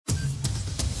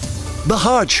The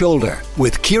Hard Shoulder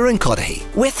with Kieran Cuddihy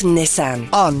with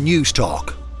Nissan on News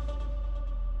Talk.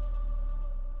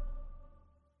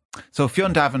 So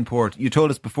Fionn Davenport, you told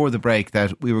us before the break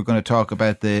that we were going to talk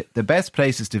about the best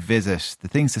places to visit, the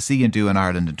things to see and do in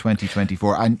Ireland in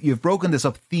 2024, and you've broken this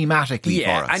up thematically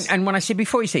for us. And when I say,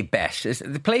 before you say best, it's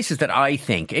the places that I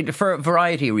think, for a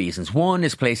variety of reasons. One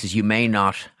is places you may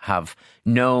not have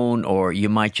known or you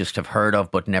might just have heard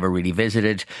of but never really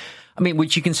visited. I mean,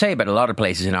 which you can say about a lot of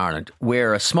places in Ireland.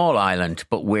 We're a small island,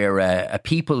 but we're a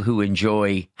people who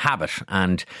enjoy habit,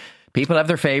 and people have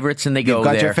their favourites and they go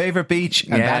there. You've got your favourite beach,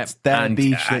 and that's the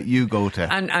beach that you go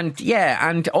to.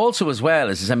 And also as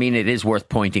well, I mean, it is worth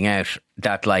pointing out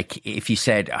that, like, if you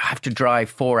said, I have to drive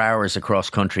 4 hours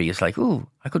across country, it's like, ooh,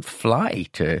 I could fly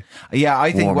to. Yeah,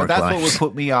 I think warmer that's climes. what would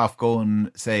put me off going,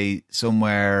 say,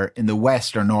 somewhere in the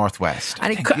west or northwest.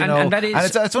 And,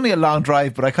 it's only a long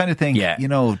drive, but I kind of think, Yeah.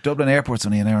 Dublin Airport's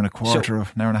only an hour and a quarter,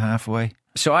 an hour and a half away.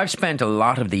 So I've spent a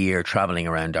lot of the year travelling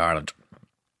around Ireland.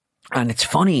 And it's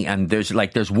funny, and there's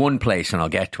one place, and I'll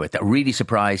get to it, that really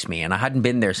surprised me. And I hadn't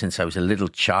been there since I was a little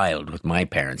child with my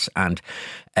parents. And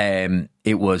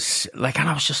it was like, and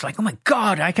I was just like, oh my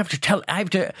God, I have to tell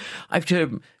everybody about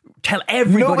this.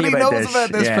 Nobody knows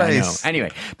about this place.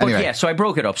 Anyway, so I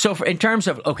broke it up. So in terms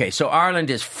of, so Ireland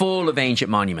is full of ancient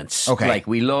monuments. Okay. Like,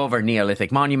 we love our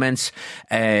Neolithic monuments.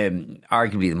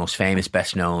 Arguably the most famous,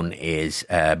 best known is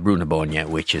Brunabónna,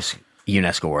 which is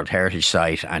UNESCO World Heritage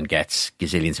Site and gets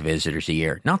gazillions of visitors a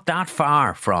year. Not that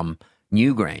far from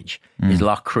Newgrange is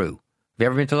Lough Crew. Have you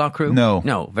ever been to Lough Crew?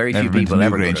 No. Very Never few been people to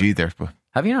ever go Newgrange to. either. But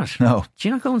Have you not? No. Do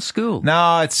you not go in school?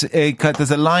 No,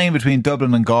 there's a line between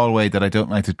Dublin and Galway that I don't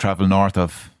like to travel north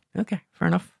of. Okay, fair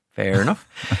enough.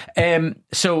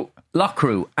 So Lough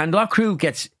Crew, and Lough Crew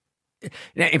gets,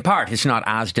 in part, it's not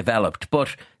as developed,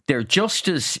 but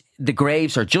the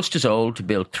graves are just as old,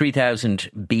 built 3000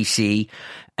 BC.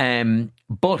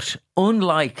 But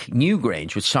unlike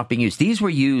Newgrange, which stopped being used, these were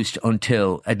used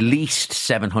until at least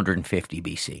 750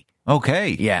 BC.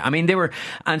 Okay. Yeah, I mean, they were,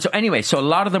 and so anyway, so a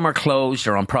lot of them are closed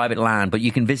or on private land, but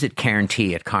you can visit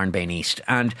Cairntee at Carnbane East.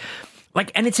 And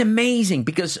it's amazing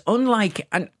because unlike,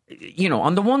 and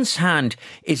on the one hand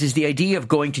is the idea of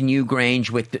going to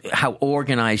Newgrange with how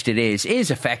organised it is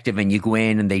effective, and you go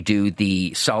in and they do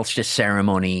the solstice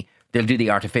ceremony. They'll do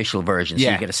the artificial version, so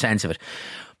you get a sense of it.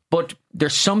 But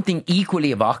there's something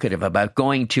equally evocative about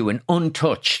going to an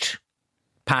untouched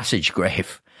passage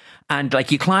grave. And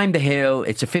you climb the hill,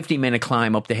 it's a 50-minute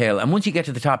climb up the hill. And once you get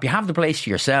to the top, you have the place to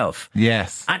yourself.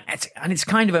 Yes. And it's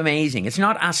kind of amazing. It's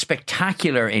not as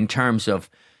spectacular in terms of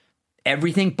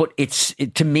everything, but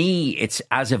to me, it's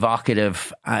as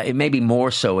evocative. It may be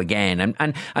more so again.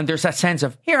 And there's that sense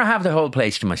of, here, I have the whole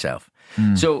place to myself.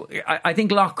 So I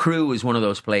think Lough Crew is one of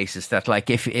those places that,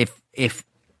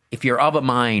 if you're of a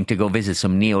mind to go visit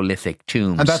some Neolithic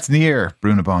tombs. And that's near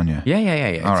Brunabónna.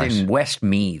 Yeah. It's in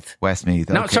Westmeath. Westmeath.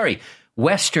 Okay. No, sorry.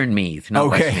 Western Meath.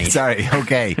 Not Westmeath. Sorry.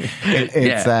 Okay.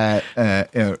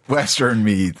 It's Western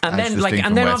Meath. And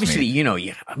then obviously,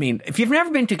 if you've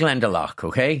never been to Glendalough,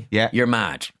 okay? Yeah. You're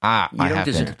mad. I have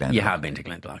been to Glendalough. You have been to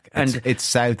Glendalough. And it's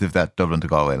south of that Dublin to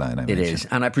Galway line, I it mentioned. is.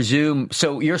 And I presume,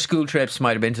 so your school trips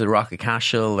might have been to the Rock of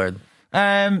Cashel or...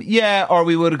 or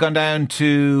we would have gone down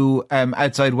to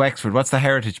outside Wexford. What's the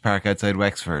heritage park outside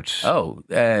Wexford? Oh,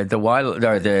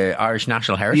 the Irish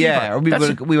National Heritage Park.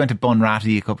 Or we went to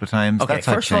Bunratty a couple of times. Okay,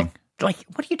 first of all,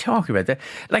 what are you talking about?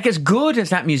 As good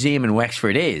as that museum in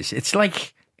Wexford is,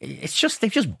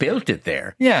 they've just built it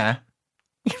there. Yeah.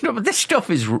 But this stuff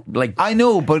is I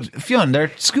know, but Fionn,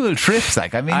 they're school trips. You're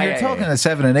talking to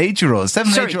 7 and 8 year olds.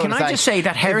 Sorry, can I just say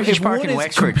that Heritage Park in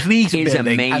Wexford is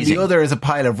amazing, and the other is a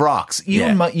pile of rocks. You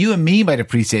and me might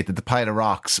appreciate that the pile of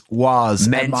rocks was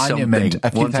a monument a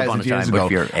few thousand years ago.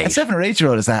 A 7 or 8 year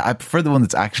old is that I prefer the one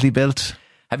that's actually built.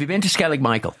 Have you been to Skellig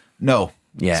Michael? No.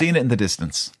 Yeah. Seen it in the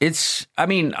distance. There's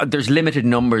limited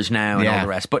numbers now and all the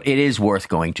rest, but it is worth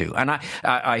going to. And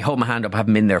I hold my hand up, I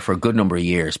haven't been there for a good number of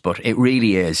years, but it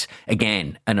really is,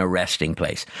 again, an arresting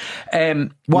place.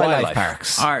 Wildlife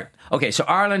parks. Okay, so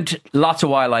Ireland, lots of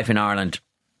wildlife in Ireland.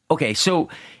 Okay, so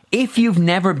if you've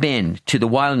never been to the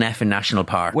Wildneffin National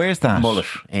Park. Where's that? Mullet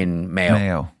in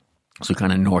Mayo. So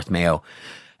kind of North Mayo.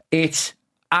 It's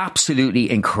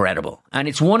absolutely incredible. And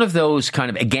it's one of those kind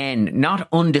of, again, not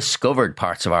undiscovered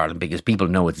parts of Ireland because people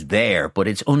know it's there, but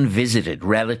it's unvisited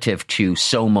relative to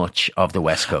so much of the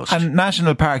West Coast. And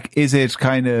National Park, is it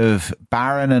kind of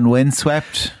barren and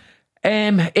windswept?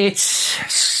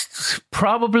 It's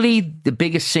probably the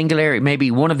biggest single area,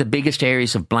 maybe one of the biggest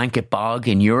areas of blanket bog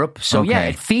in Europe. So yeah,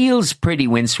 it feels pretty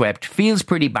windswept, feels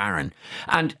pretty barren.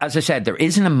 And as I said, there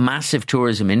isn't a massive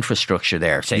tourism infrastructure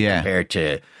there, say, compared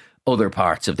to other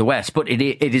parts of the West, but it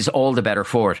is all the better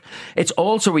for it. It's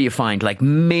also where you find like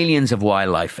millions of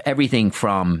wildlife, everything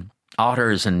from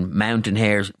otters and mountain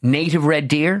hares, native red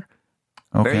deer.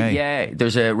 Okay.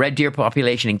 There's a red deer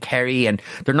population in Kerry, and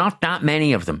there are not that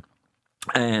many of them.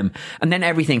 And then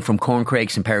everything from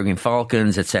corncrakes and peregrine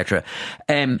falcons, etc.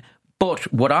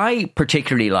 But what I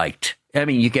particularly liked, I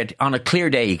mean, you get on a clear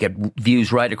day, you get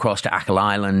views right across to Achill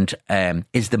Island.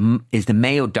 Is the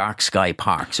Mayo Dark Sky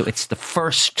Park? So it's the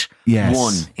first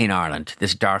one in Ireland.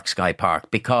 This Dark Sky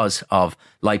Park, because of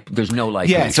there's no light.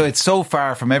 pollution. So it's so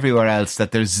far from everywhere else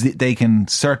that they can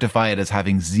certify it as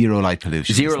having zero light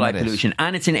pollution. Zero light pollution,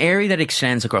 and it's an area that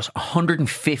extends across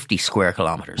 150 square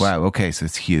kilometres. Wow. Okay, so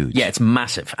it's huge. Yeah, it's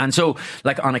massive, and so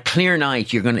like on a clear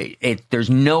night, there's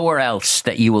nowhere else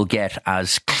that you will get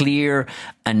as clear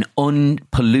and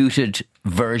unpolluted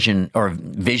version or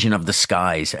vision of the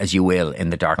skies as you will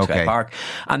in the Dark Sky Park.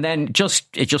 And then it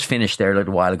just finished there a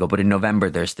little while ago, but in November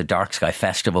there's the Dark Sky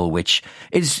Festival, which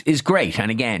is great, and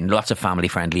again lots of family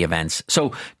friendly events.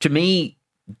 So to me,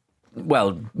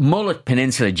 well, Mullet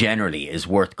Peninsula generally is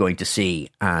worth going to see,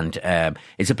 and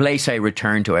it's a place I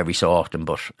return to every so often,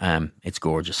 but it's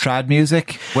gorgeous. Trad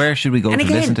music, where should we go to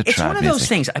listen to trad music? It's one of those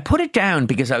things. I put it down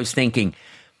because I was thinking,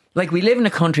 like, we live in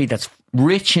a country that's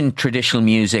rich in traditional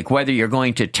music, whether you're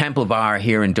going to Temple Bar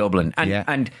here in Dublin.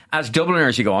 And as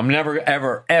Dubliners, you go, I'm never,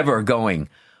 ever, ever going.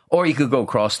 Or you could go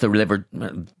across the river,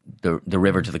 the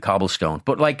river to the cobblestone.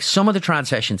 But like some of the trad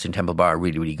sessions in Temple Bar are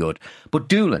really, really good. But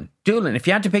Doolin, if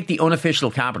you had to pick the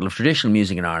unofficial capital of traditional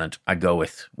music in Ireland, I'd go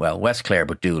with, well, West Clare,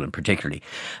 but Doolin particularly.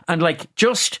 And like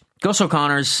just Gus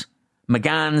O'Connor's,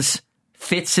 McGann's,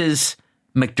 Fitz's,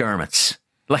 McDermott's.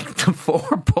 Like the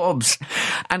 4 pubs.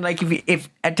 And like if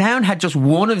a town had just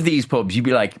one of these pubs, you'd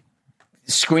be like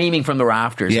screaming from the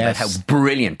rafters about how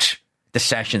brilliant the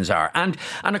sessions are. And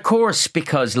of course,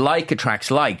 because like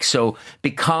attracts like, so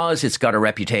because it's got a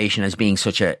reputation as being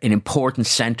such an important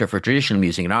centre for traditional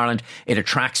music in Ireland, it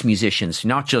attracts musicians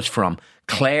not just from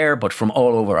Clare but from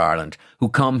all over Ireland who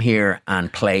come here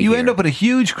and play. You end up with a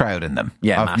huge crowd in them of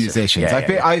massive musicians.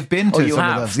 I've been to some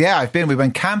of those. Yeah, I've been. We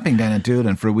went camping down in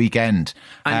Doolin for a weekend.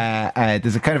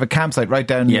 There's a kind of a campsite right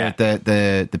down near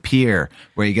the pier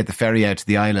where you get the ferry out to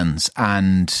the islands,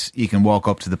 and you can walk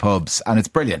up to the pubs, and it's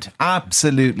brilliant.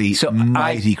 Absolutely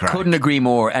mighty crowd. Couldn't agree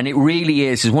more, and it really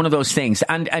is one of those things.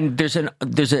 And there's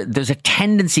a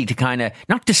tendency to kind of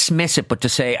not dismiss it, but to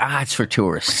say, it's for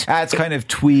tourists. It's kind of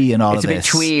twee and all of this. It's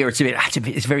a bit twee, or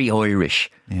it's very Irish.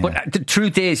 Yeah. But the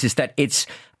truth is that it's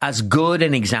as good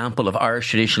an example of Irish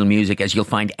traditional music as you'll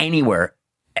find anywhere.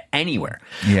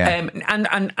 Yeah.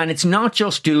 And it's not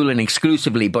just Doolin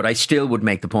exclusively, but I still would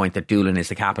make the point that Doolin is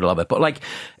the capital of it. But like,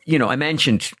 I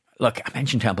mentioned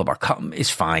Temple Bar. Is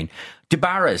fine.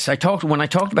 DeBarras. When I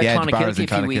talked about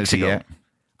Clonakilty a few weeks ago. Yeah.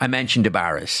 I mentioned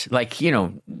DeBarras, like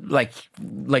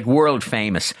world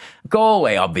famous.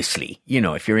 Galway, obviously,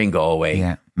 if you're in Galway.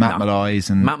 Yeah. Matt Malloy's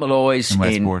in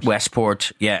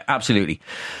Westport. Yeah, absolutely.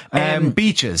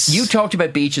 Beaches. You talked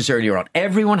about beaches earlier on.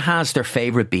 Everyone has their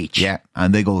favourite beach. Yeah,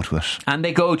 and they go to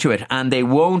it. And they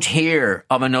won't hear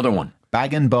of another one.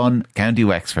 Bag and Bun, County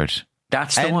Wexford.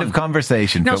 That's the End one. of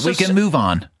conversation, but we can move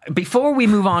on. Before we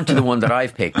move on to the one that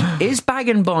I've picked, is Bag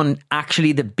and Bun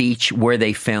actually the beach where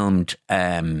they filmed,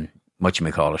 Saving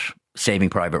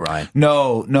Private Ryan?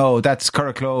 No, that's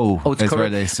Curracloe. Oh, it's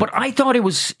Curracloe. But I thought it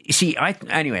was,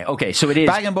 anyway, okay, so it is.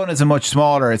 Bag and Bun is a much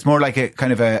smaller, it's more like a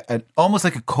kind of almost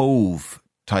like a cove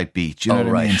type beach, you know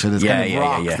what I mean? So there's kind of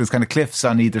rocks, there's kind of cliffs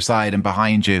on either side and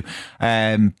behind you.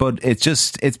 But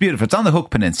it's beautiful. It's on the Hook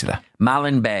Peninsula.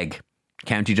 Mallinbeg,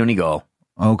 County Donegal.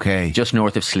 Okay. Just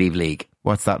north of Slieve League.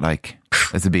 What's that like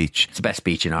as a beach? It's the best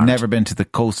beach in Ireland. Never been to the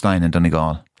coastline in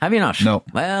Donegal. Have you not? No.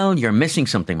 Well, you're missing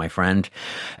something, my friend.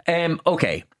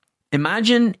 Okay.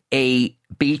 Imagine a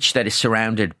beach that is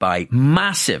surrounded by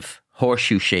massive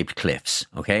horseshoe-shaped cliffs,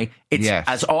 okay? It's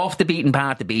as off the beaten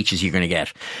path the beach as you're going to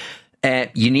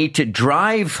get. You need to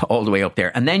drive all the way up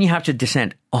there, and then you have to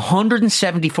descend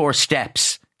 174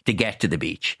 steps to get to the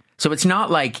beach. So it's not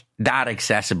like that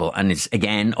accessible, and it's,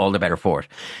 again, all the better for it.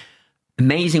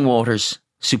 Amazing waters,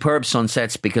 superb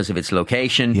sunsets because of its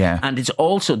location. Yeah. And it's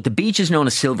also, the beach is known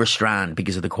as Silver Strand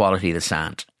because of the quality of the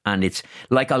sand. And it's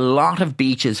like a lot of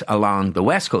beaches along the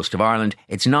west coast of Ireland,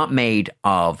 it's not made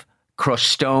of crushed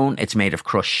stone, it's made of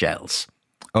crushed shells.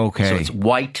 Okay. So it's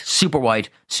white, super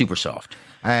soft.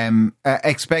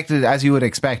 Expected, as you would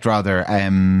expect rather,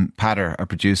 Patter, a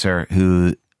producer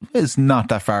who is not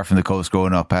that far from the coast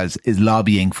growing up, is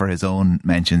lobbying for his own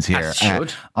mentions here. As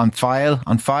should. On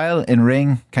file in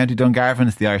Ring, County Dungarvan,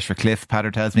 it's the Irish for Cliff.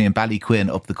 Patter tells me, and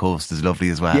Ballyquin up the coast is lovely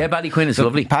as well. Yeah, Ballyquin is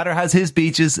lovely. Patter has his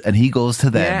beaches and he goes to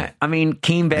them. Yeah, I mean,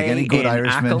 Keene Bay, like any good in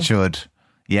Irishman Achill. should.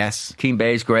 Yes. Keene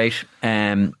Bay is great.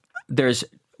 There's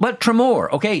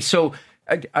Tramore. Okay, so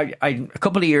I a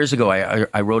couple of years ago,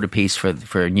 I wrote a piece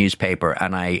for a newspaper,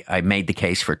 and I made the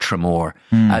case for Tramore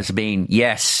as being,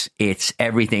 yes, it's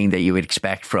everything that you would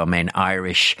expect from an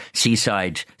Irish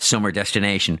seaside summer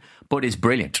destination, but it's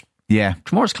brilliant. Yeah.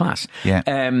 Tramore's class. Yeah.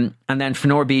 And then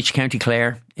Fionn Beach, County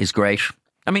Clare is great.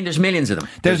 I mean, there's millions of them.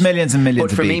 There's millions and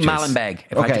millions but of me, beaches. Mallinbeg.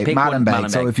 If I had Okay, to pick one,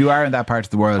 Mallinbeg. So if you are in that part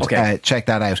of the world, check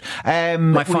that out.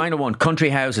 My final one, country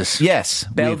houses. Yes.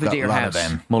 Belvedere House,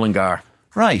 them. Mullingar.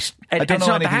 Right. I don't know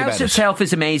the anything house about itself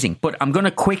is amazing, but I'm going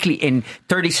to quickly, in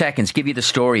 30 seconds, give you the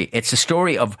story. It's the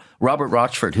story of Robert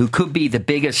Rochford, who could be the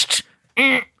biggest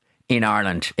in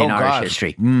Ireland, in Irish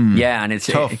history. Yeah, and it's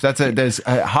tough. There's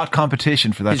a hot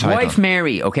competition for that his title. wife,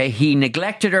 Mary, he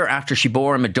neglected her after she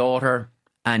bore him a daughter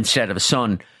instead of a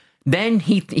son. Then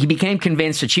he became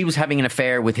convinced that she was having an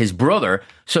affair with his brother,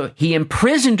 so he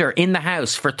imprisoned her in the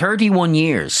house for 31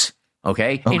 years.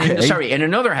 In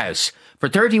another house for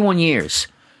 31 years,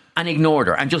 and ignored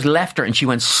her and just left her, and she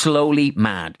went slowly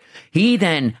mad. He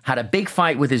then had a big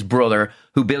fight with his brother,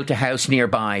 who built a house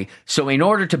nearby. So in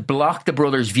order to block the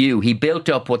brother's view, he built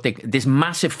up this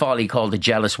massive folly called the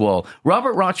jealous wall.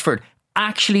 Robert Rochford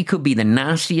actually could be the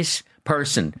nastiest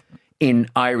person in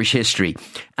Irish history.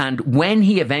 And when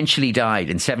he eventually died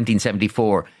in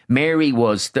 1774, Mary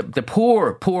was, the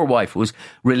poor wife, was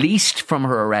released from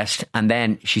her arrest, and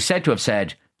then she's said to have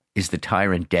said, "Is the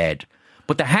tyrant dead?"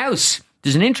 But the house,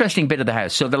 there's an interesting bit of the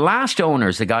house. So the last owner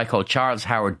is the guy called Charles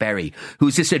Howard Berry,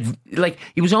 who's this,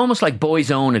 he was almost like Boy's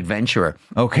Own adventurer.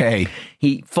 Okay.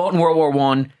 He fought in World War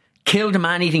I, killed a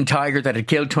man-eating tiger that had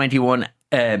killed 21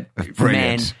 men,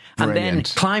 and then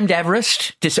climbed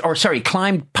Everest,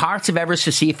 climbed parts of Everest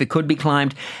to see if it could be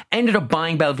climbed, ended up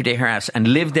buying Belvedere House and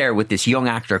lived there with this young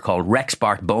actor called Rex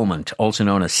Bart Beaumont, also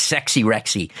known as Sexy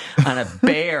Rexy, and a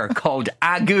bear called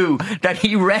Agu that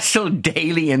he wrestled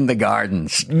daily in the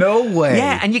gardens. No way.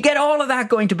 Yeah, and you get all of that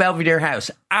going to Belvedere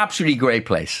House. Absolutely great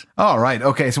place. All right,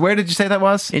 okay, so where did you say that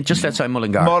was? Just outside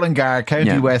Mullingar. Mullingar,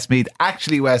 County Westmeath,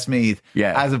 actually Westmeath,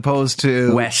 as opposed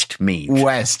to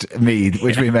Westmeath,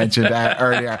 which we mentioned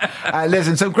earlier.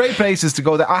 Listen, some great places to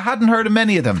go there. I hadn't heard of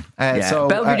many of them.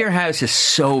 Belvedere House is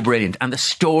so brilliant, and the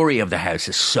story of the house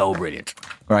is so brilliant.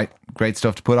 Right, great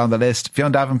stuff to put on the list.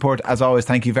 Fionn Davenport, as always,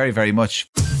 thank you very, very much.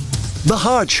 The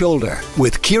Hard Shoulder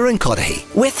with Kieran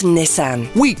Cuddihy. With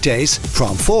Nissan. Weekdays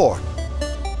from 4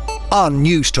 on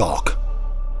News Talk.